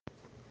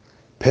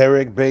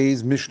Perek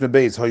Beis, Mishnah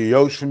Beis,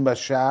 Hayoshim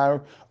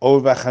Bashar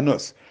Over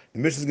Chanus. The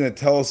Mishnah is going to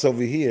tell us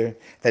over here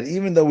that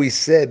even though we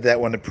said that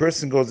when a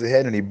person goes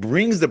ahead and he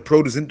brings the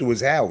produce into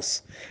his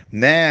house,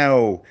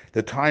 now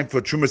the time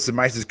for Trumas and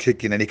Mice is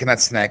kicking and he cannot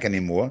snack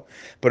anymore,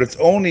 but it's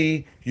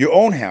only your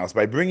own house.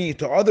 By bringing it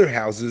to other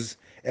houses,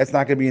 that's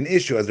not going to be an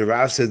issue. As the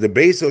Rav says, the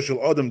Beis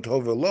Social Adam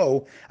Tov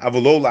Velo,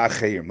 Avolo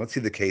La'achayim. Let's see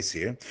the case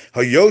here.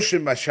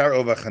 Hayoshim Bashar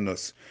Over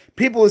Chanus.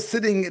 People are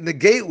sitting in the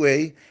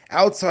gateway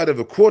outside of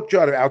a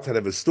courtyard or outside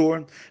of a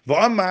store,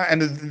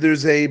 and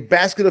there's a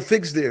basket of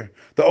figs there.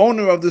 The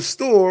owner of the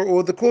store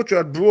or the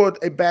courtyard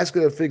brought a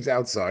basket of figs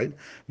outside.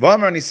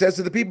 And he says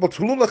to the people,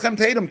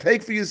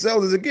 take for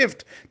yourselves as a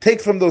gift.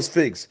 Take from those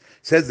figs.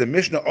 Says the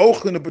Mishnah,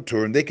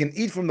 and they can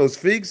eat from those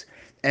figs,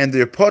 and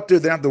they're potter,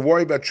 they don't have to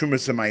worry about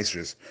Trumas and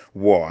Maasros.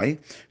 Why?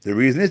 The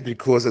reason is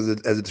because, as the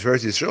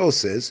Tiferes Yisrael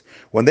says,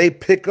 when they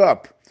pick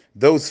up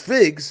those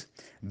figs,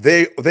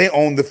 they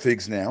own the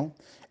figs now.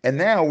 And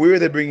now, where are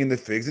they bringing the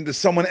figs? Into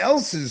someone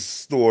else's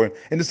store,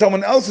 into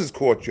someone else's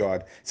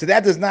courtyard. So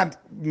that does not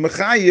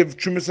mechayev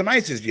Trumas and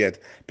Maasros yet,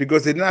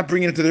 because they did not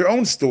bring it into their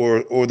own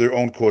store or their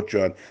own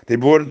courtyard. They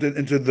brought it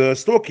into the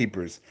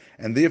storekeepers.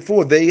 And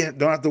therefore, they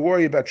don't have to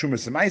worry about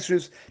Trumas and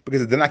Maasros,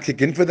 because they're not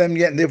kicking in for them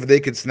yet, and therefore they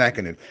could snack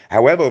on it.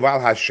 However, but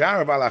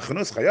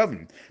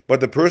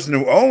the person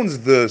who owns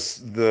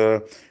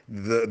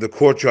the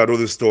courtyard or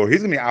the store, he's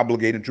going to be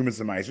obligated to Trumas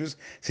and Maasros,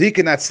 so he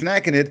cannot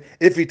snack in it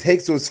if he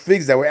takes those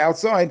figs that were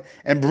outside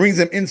and brings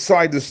them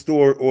inside the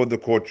store or the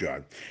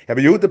courtyard.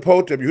 Rabbi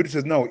Yehuda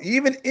says, no,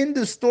 even in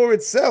the store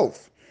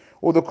itself,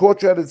 or the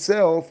courtyard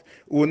itself,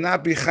 will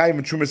not be chayiv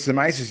in Trumas and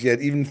Maasros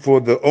yet, even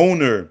for the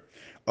owner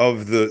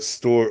of the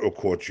store or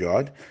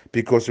courtyard,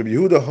 because Rabbi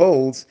Yehuda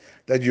holds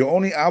that you're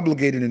only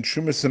obligated in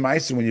Trumas and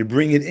Maasros when you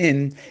bring it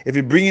in, if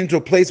you bring it into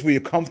a place where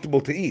you're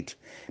comfortable to eat.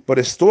 But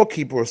a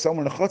storekeeper or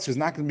someone in a chutzner is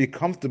not going to be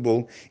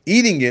comfortable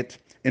eating it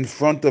in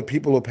front of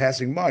people who are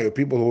passing by or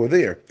people who are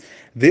there.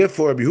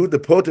 Therefore, Rabbi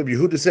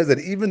Yehuda says that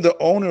even the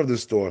owner of the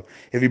store,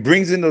 if he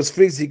brings in those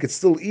figs, he could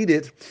still eat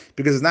it,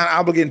 because it's not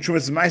obligated in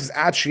Trumas and Maasros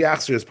ad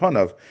shiachzer his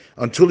panav,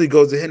 until he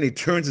goes ahead and he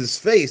turns his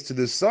face to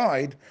the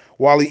side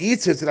while he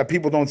eats it, so that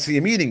people don't see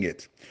him eating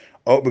it.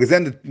 Oh, because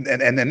then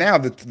and now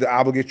the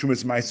obligation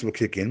Trumas and Maasros will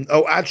kick in.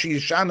 Oh, actually,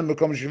 Yishanim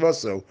becomes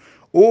shivaso,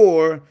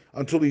 or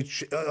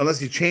unless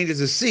he changes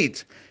his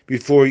seat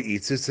before he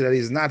eats it, so that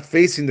he's not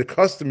facing the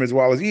customers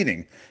while he's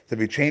eating. So if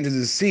he changes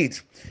his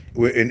seat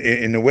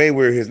in a way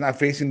where he's not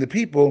facing the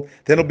people,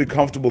 then it'll be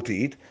comfortable to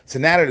eat. So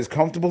now that it's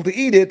comfortable to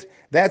eat it,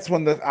 that's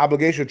when the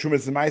obligation of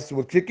Trumas and Maasros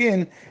will kick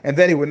in, and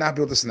then he would not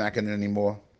be able to snack on it anymore.